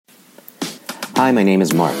Hi, my name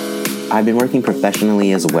is Mark. I've been working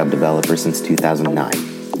professionally as a web developer since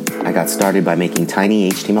 2009. I got started by making tiny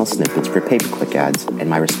HTML snippets for pay-per-click ads, and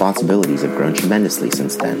my responsibilities have grown tremendously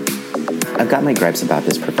since then. I've got my gripes about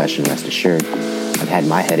this profession, rest assured. I've had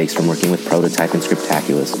my headaches from working with Prototype and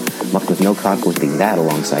Scriptaculous, mucked with no conflicting that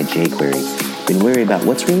alongside jQuery, been worried about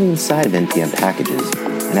what's really inside of NPM packages,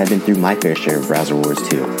 and I've been through my fair share of browser wars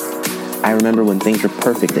too. I remember when things were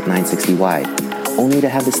perfect at 960 wide, only to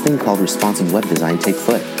have this thing called responsive web design take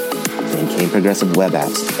foot. Then came progressive web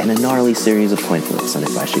apps and a gnarly series of point flips on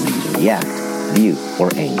if I should be using React, Vue,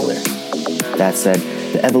 or Angular. That said,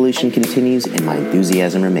 the evolution continues and my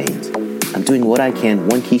enthusiasm remains. I'm doing what I can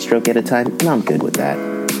one keystroke at a time, and I'm good with that.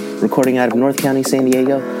 Recording out of North County, San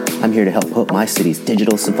Diego, I'm here to help put my city's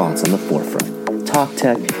digital savants on the forefront, talk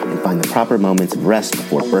tech, and find the proper moments of rest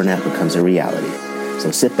before burnout becomes a reality.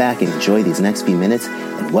 So sit back and enjoy these next few minutes,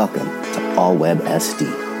 and welcome to All Web SD.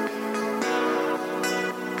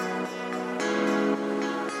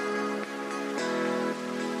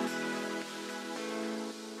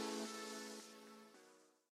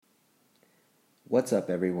 What's up,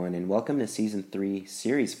 everyone, and welcome to Season 3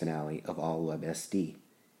 series finale of All Web SD.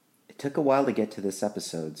 It took a while to get to this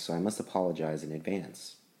episode, so I must apologize in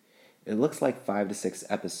advance. It looks like 5 to 6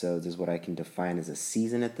 episodes is what I can define as a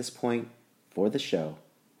season at this point for the show,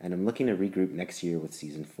 and I'm looking to regroup next year with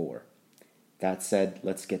Season 4. That said,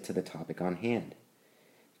 let's get to the topic on hand.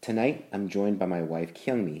 Tonight, I'm joined by my wife,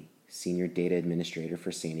 Kyungmi, Senior Data Administrator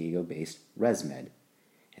for San Diego-based ResMed.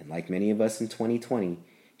 And like many of us in 2020,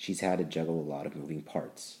 she's had to juggle a lot of moving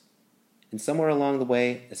parts. And somewhere along the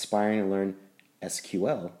way, aspiring to learn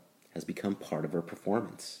SQL has become part of her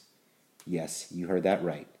performance. Yes, you heard that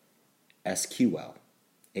right. SQL,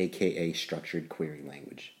 aka Structured Query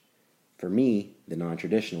Language. For me, the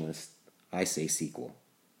non-traditionalist, I say SQL.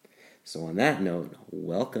 So on that note,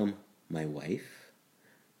 welcome my wife,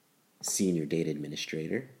 Senior Data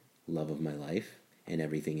Administrator, love of my life, and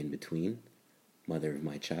everything in between, mother of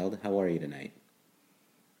my child. How are you tonight?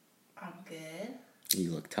 I'm good.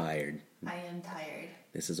 You look tired. I am tired.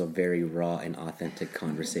 This is a very raw and authentic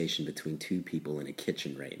conversation between two people in a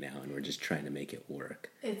kitchen right now, and we're just trying to make it work.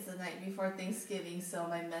 It's the night before Thanksgiving, so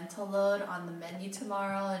my mental load on the menu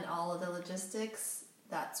tomorrow and all of the logistics,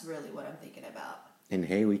 that's really what I'm thinking about. And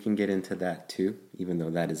hey, we can get into that too, even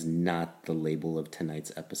though that is not the label of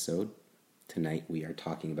tonight's episode. Tonight we are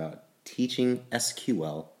talking about teaching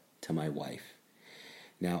SQL to my wife.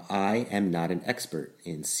 Now, I am not an expert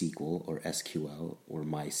in SQL or SQL or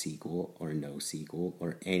MySQL or NoSQL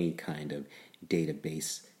or any kind of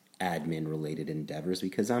database admin-related endeavors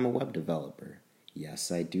because I'm a web developer.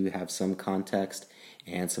 Yes, I do have some context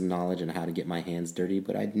and some knowledge on how to get my hands dirty,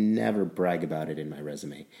 but I'd never brag about it in my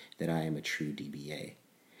resume that I am a true DBA.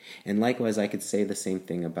 And likewise, I could say the same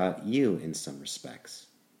thing about you in some respects,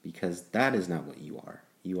 because that is not what you are.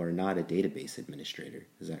 You are not a database administrator.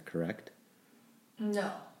 Is that correct?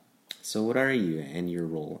 No. So what are you and your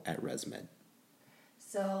role at ResMed?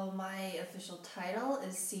 So my official title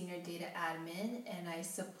is Senior Data Admin, and I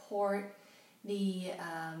support the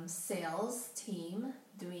sales team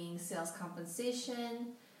doing sales compensation.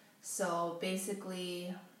 So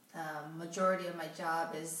basically, majority of my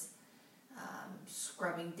job is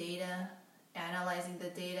scrubbing data, analyzing the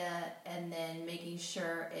data, and then making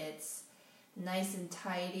sure it's nice and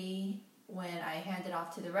tidy when I hand it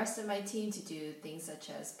off to the rest of my team to do things such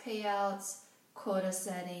as payouts, quota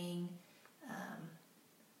setting,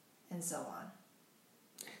 and so on.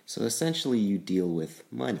 So essentially you deal with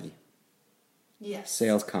money. Yes.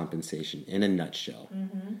 Sales compensation in a nutshell.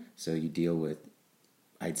 Mm-hmm. So you deal with,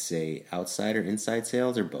 I'd say, outside or inside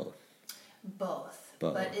sales or both? Both.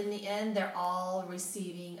 Both. But in the end, they're all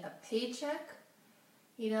receiving a paycheck,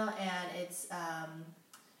 and it's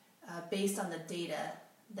based on the data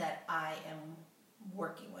that I am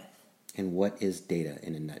working with. And what is data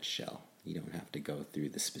in a nutshell? You don't have to go through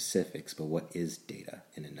the specifics, but what is data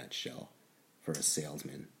in a nutshell for a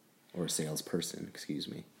salesman or a salesperson, excuse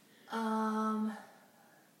me?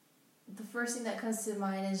 The first thing that comes to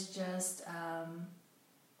mind is just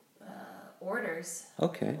orders.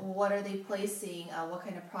 Okay. What are they placing? What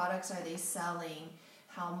kind of products are they selling?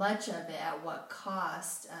 How much of it? At what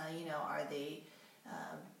cost?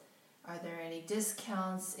 Are there any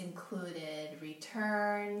discounts included?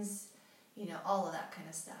 Returns? All of that kind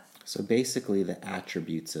of stuff. So basically the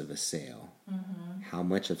attributes of a sale. Mm-hmm. How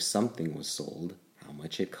much of something was sold, how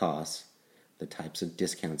much it costs, the types of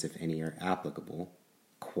discounts, if any, are applicable.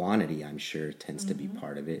 Quantity, I'm sure, tends to be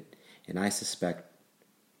part of it. And I suspect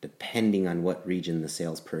depending on what region the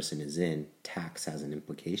salesperson is in, tax has an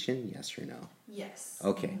implication, yes or no? Yes.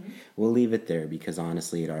 Okay, we'll leave it there because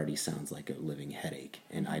honestly it already sounds like a living headache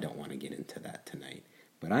and I don't want to get into that tonight.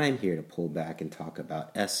 But I'm here to pull back and talk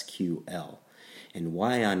about SQL and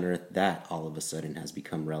why on earth that all of a sudden has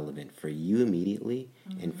become relevant for you immediately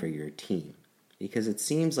and for your team. Because it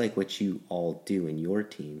seems like what you all do in your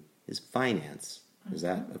team is finance. Is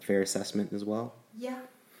that a fair assessment as well? Yeah.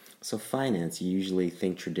 So finance, you usually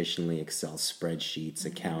think traditionally Excel spreadsheets,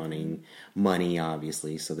 accounting, money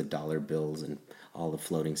obviously, so the dollar bills and all the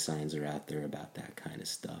floating signs are out there about that kind of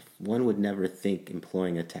stuff. One would never think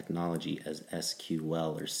employing a technology as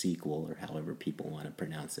SQL or SQL or however people want to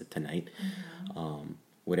pronounce it tonight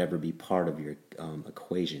would ever be part of your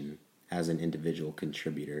equation as an individual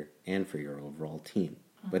contributor and for your overall team.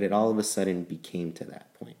 But it all of a sudden became to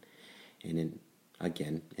that point. And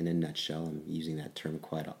again, in a nutshell, I'm using that term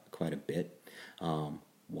quite a bit.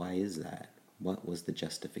 Why is that? What was the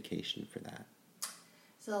justification for that?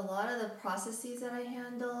 So a lot of the processes that I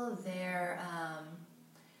handle,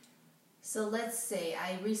 so let's say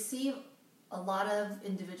I receive a lot of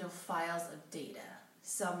individual files of data.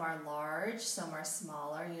 Some are large, some are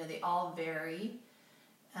smaller. They all vary.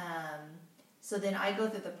 So then I go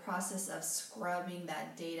through the process of scrubbing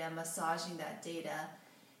that data, massaging that data.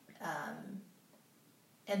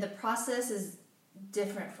 And the process is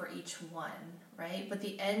different for each one, right? But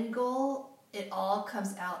the end goal, it all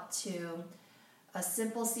comes out to a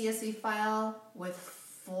simple CSV file with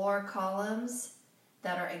 4 columns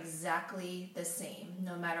that are exactly the same,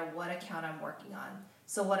 no matter what account I'm working on.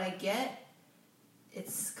 So what I get,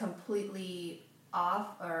 it's completely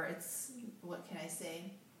off, or it's, what can I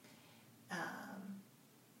say?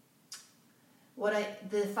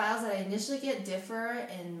 The files that I initially get differ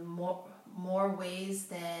in more ways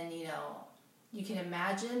than you can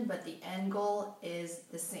imagine, but the end goal is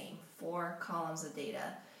the same: 4 columns of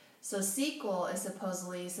data. So SQL is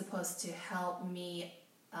supposed to help me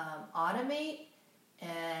automate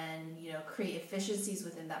and create efficiencies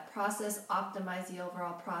within that process, optimize the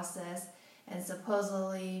overall process, and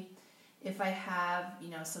supposedly if I have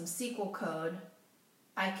some SQL code,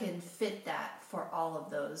 I can fit that for all of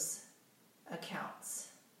those accounts.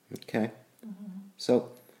 Okay. So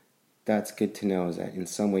that's good to know, is that in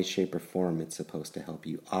some way, shape, or form it's supposed to help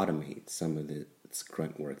you automate some of the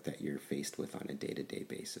grunt work that you're faced with on a day-to-day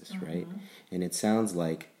basis, right? And it sounds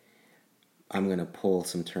like, I'm going to pull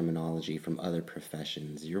some terminology from other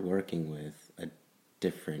professions, you're working with a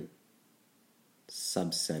different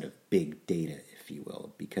subset of big data, if you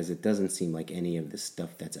will, because it doesn't seem like any of the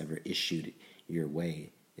stuff that's ever issued your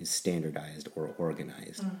way is standardized or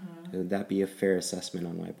organized. Would that be a fair assessment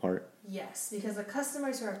on my part? Yes, because the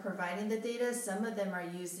customers who are providing the data, some of them are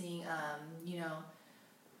using,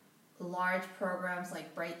 large programs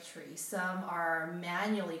like Brightree. Some are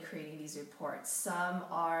manually creating these reports. Some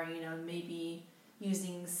are, maybe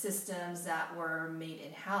using systems that were made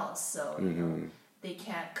in-house. So, they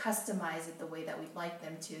can't customize it the way that we'd like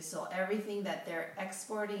them to. So everything that they're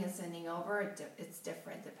exporting and sending over, it's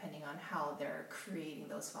different depending on how they're creating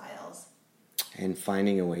those files. And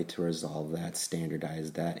finding a way to resolve that,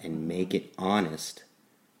 standardize that, and make it honest,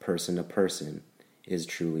 person to person, is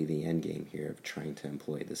truly the end game here of trying to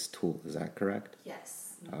employ this tool. Is that correct?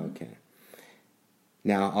 Yes. Okay.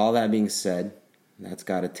 Now, all that being said, that's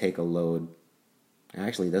got to take a load.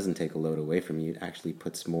 Actually, it doesn't take a load away from you. It actually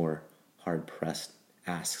puts more hard-pressed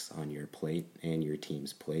asks on your plate and your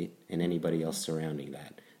team's plate and anybody else surrounding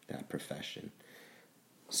that profession.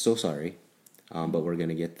 So sorry, but we're going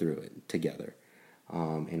to get through it together.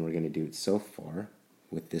 And we're going to do it so far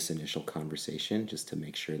with this initial conversation just to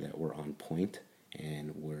make sure that we're on point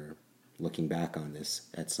and we're looking back on this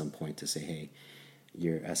at some point to say, hey,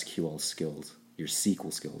 your SQL skills, your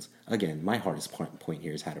SQL skills. Again, my hardest point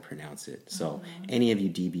here is how to pronounce it. So any of you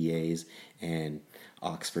DBAs and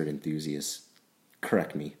Oxford enthusiasts,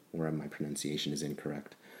 correct me where my pronunciation is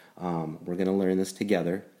incorrect. We're going to learn this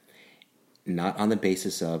together, not on the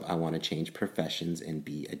basis of I want to change professions and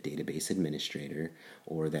be a database administrator,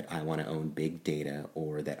 or that I want to own big data,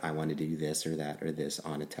 or that I want to do this or that or this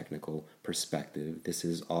on a technical perspective. This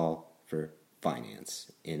is all for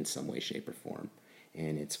finance in some way, shape, or form.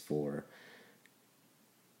 And it's for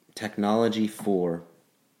technology for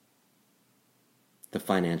the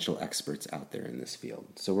financial experts out there in this field.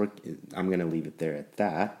 So I'm going to leave it there at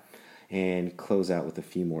that and close out with a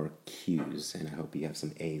few more Q's, and I hope you have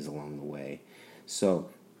some A's along the way. So,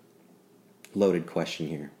 loaded question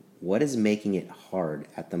here. What is making it hard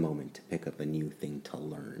at the moment to pick up a new thing to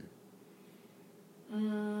learn?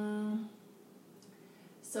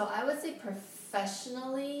 So I would say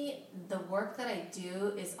professionally, the work that I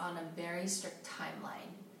do is on a very strict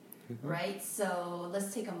timeline, right? So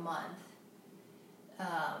let's take a month.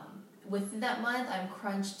 Within that month, I'm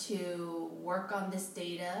crunched to work on this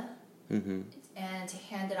data and to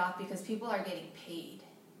hand it off because people are getting paid,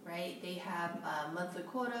 right? They have monthly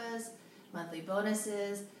quotas, monthly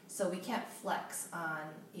bonuses, so we can't flex on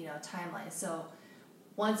timelines. So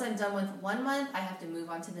once I'm done with 1 month, I have to move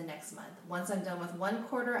on to the next month. Once I'm done with 1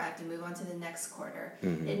 quarter, I have to move on to the next quarter.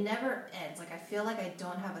 It never ends. Like I feel like I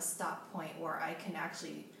don't have a stop point where I can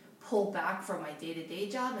actually pull back from my day-to-day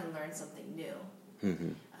job and learn something new.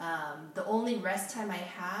 The only rest time I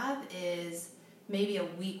have is maybe a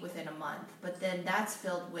week within a month, but then that's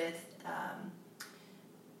filled with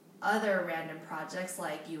other random projects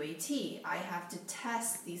like UAT. I have to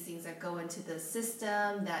test these things that go into the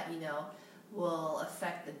system that will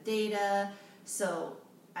affect the data. So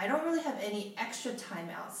I don't really have any extra time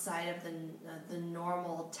outside of the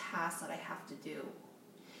normal tasks that I have to do.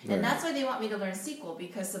 Right. And that's why they want me to learn SQL,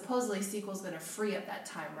 because supposedly SQL is going to free up that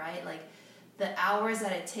time, right? Like the hours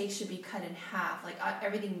that it takes should be cut in half. Like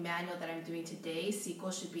everything manual that I'm doing today,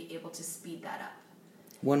 SQL should be able to speed that up.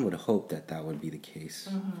 One would hope that would be the case.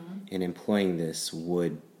 And employing this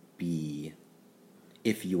would be,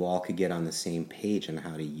 if you all could get on the same page on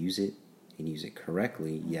how to use it and use it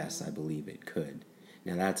correctly, yes, I believe it could.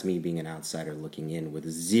 Now that's me being an outsider looking in with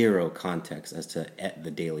zero context as to the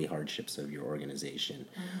daily hardships of your organization.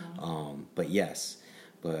 But yes,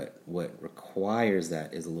 but what requires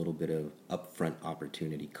that is a little bit of upfront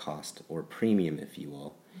opportunity cost or premium, if you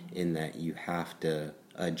will, in that you have to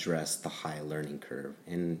address the high learning curve.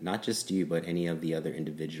 And not just you, but any of the other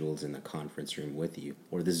individuals in the conference room with you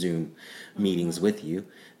or the Zoom meetings with you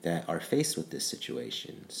that are faced with this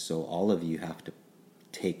situation. So all of you have to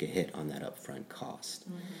take a hit on that upfront cost.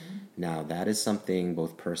 Now, that is something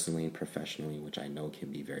both personally and professionally, which I know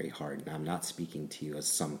can be very hard. And I'm not speaking to you as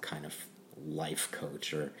some kind of life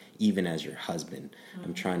coach or even as your husband.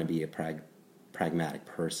 I'm trying to be a pragmatic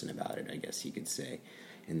person about it, I guess you could say.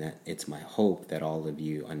 And that it's my hope that all of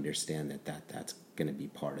you understand that's going to be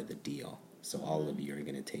part of the deal. So all of you are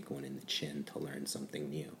going to take one in the chin to learn something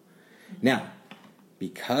new. Now,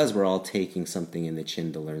 because we're all taking something in the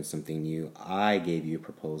chin to learn something new, I gave you a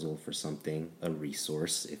proposal for something, a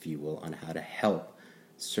resource, if you will, on how to help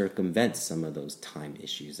circumvent some of those time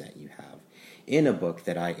issues that you have in a book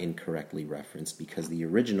that I incorrectly referenced, because the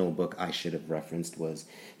original book I should have referenced was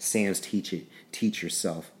Sam's Teach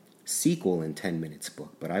Yourself SQL in 10 Minutes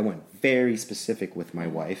book. But I went very specific with my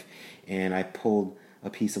wife, and I pulled a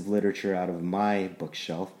piece of literature out of my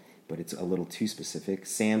bookshelf, but it's a little too specific.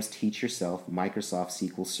 Sam's Teach Yourself Microsoft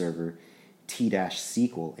SQL Server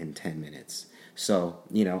T-SQL in 10 minutes. So,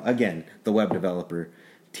 again, the web developer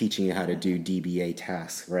teaching you how to do DBA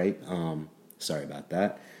tasks, right? Sorry about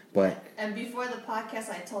that. And before the podcast,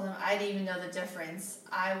 I told him I didn't even know the difference.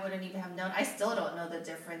 I wouldn't even have known. I still don't know the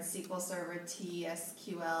difference. SQL Server,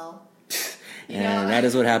 TSQL. And that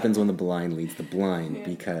is what happens when the blind leads the blind,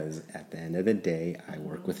 because at the end of the day, I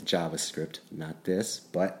work with JavaScript, not this,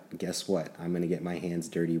 but guess what? I'm going to get my hands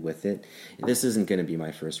dirty with it. This isn't going to be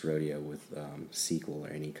my first rodeo with SQL or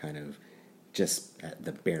any kind of, just at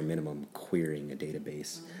the bare minimum, querying a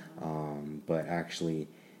database, but actually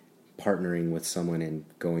partnering with someone and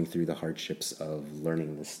going through the hardships of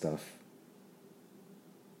learning this stuff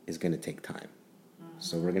is going to take time.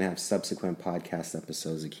 So we're going to have subsequent podcast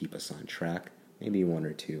episodes to keep us on track. Maybe 1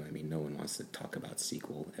 or 2. I mean, no one wants to talk about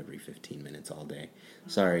SQL every 15 minutes all day.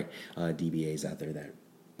 Sorry, DBAs out there that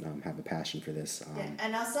have a passion for this.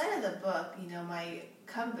 And outside of the book, my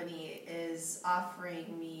company is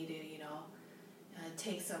offering me to,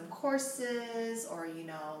 take some courses or,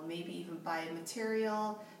 maybe even buy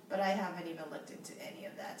material. But I haven't even looked into any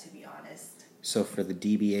of that, to be honest. So for the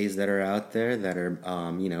DBAs that are out there that are,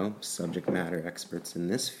 subject matter experts in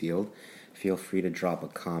this field, feel free to drop a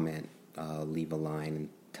comment, leave a line, and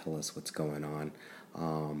tell us what's going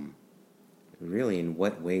on. Really, in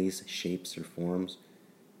what ways, shapes, or forms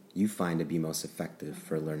you find to be most effective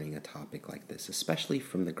for learning a topic like this, especially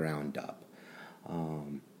from the ground up.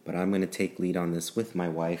 But I'm going to take lead on this with my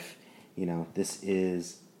wife. This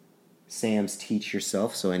is Sam's Teach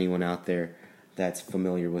Yourself, so anyone out there that's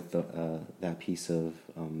familiar with that piece of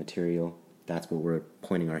material, that's what we're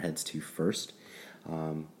pointing our heads to first.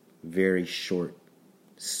 Very short,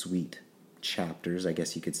 sweet chapters, I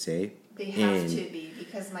guess you could say. They have to be,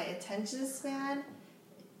 because my attention span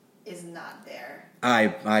is not there.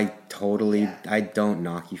 I totally, I don't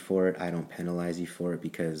knock you for it. I don't penalize you for it,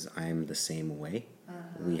 because I'm the same way.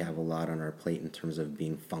 We have a lot on our plate in terms of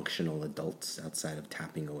being functional adults outside of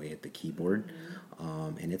tapping away at the keyboard.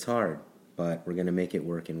 And it's hard. but we're going to make it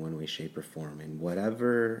work in one way, shape, or form. And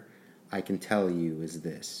whatever I can tell you is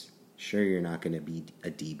this. Sure, you're not going to be a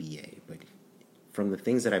DBA, but from the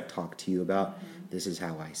things that I've talked to you about, this is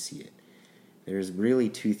how I see it. There's really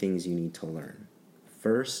two things you need to learn.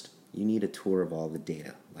 First, you need a tour of all the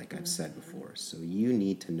data, like I've said before. So you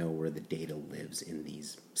need to know where the data lives in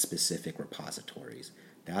these specific repositories.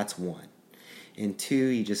 That's one. And two,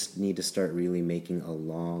 you just need to start really making a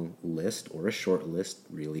long list or a short list,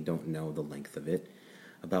 really don't know the length of it,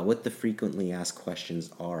 about what the frequently asked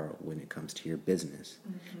questions are when it comes to your business.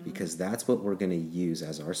 Because that's what we're going to use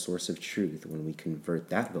as our source of truth when we convert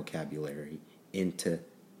that vocabulary into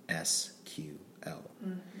SQL.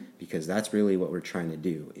 Because that's really what we're trying to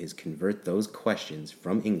do, is convert those questions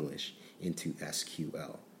from English into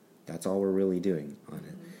SQL. That's all we're really doing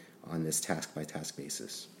on this task-by-task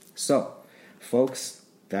basis. So, folks,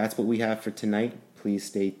 that's what we have for tonight. Please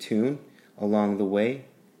stay tuned along the way.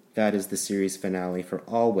 That is the series finale for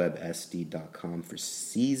allwebsd.com for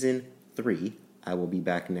Season 3. I will be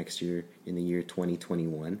back next year in the year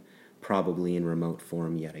 2021, probably in remote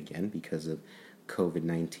form yet again because of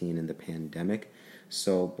COVID-19 and the pandemic.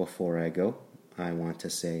 So before I go, I want to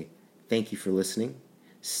say thank you for listening.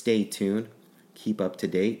 Stay tuned. Keep up to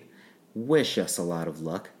date. Wish us a lot of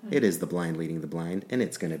luck. It is the blind leading the blind, and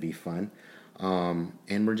it's going to be fun.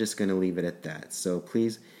 And we're just going to leave it at that. So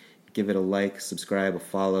please give it a like, subscribe, a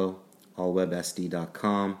follow,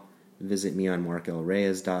 allwebsd.com. Visit me on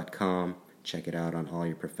markelreyes.com. Check it out on all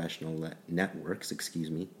your professional networks,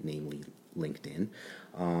 namely LinkedIn.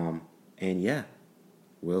 And yeah,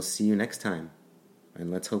 we'll see you next time. And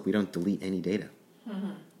let's hope we don't delete any data.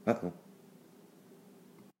 Uh-oh.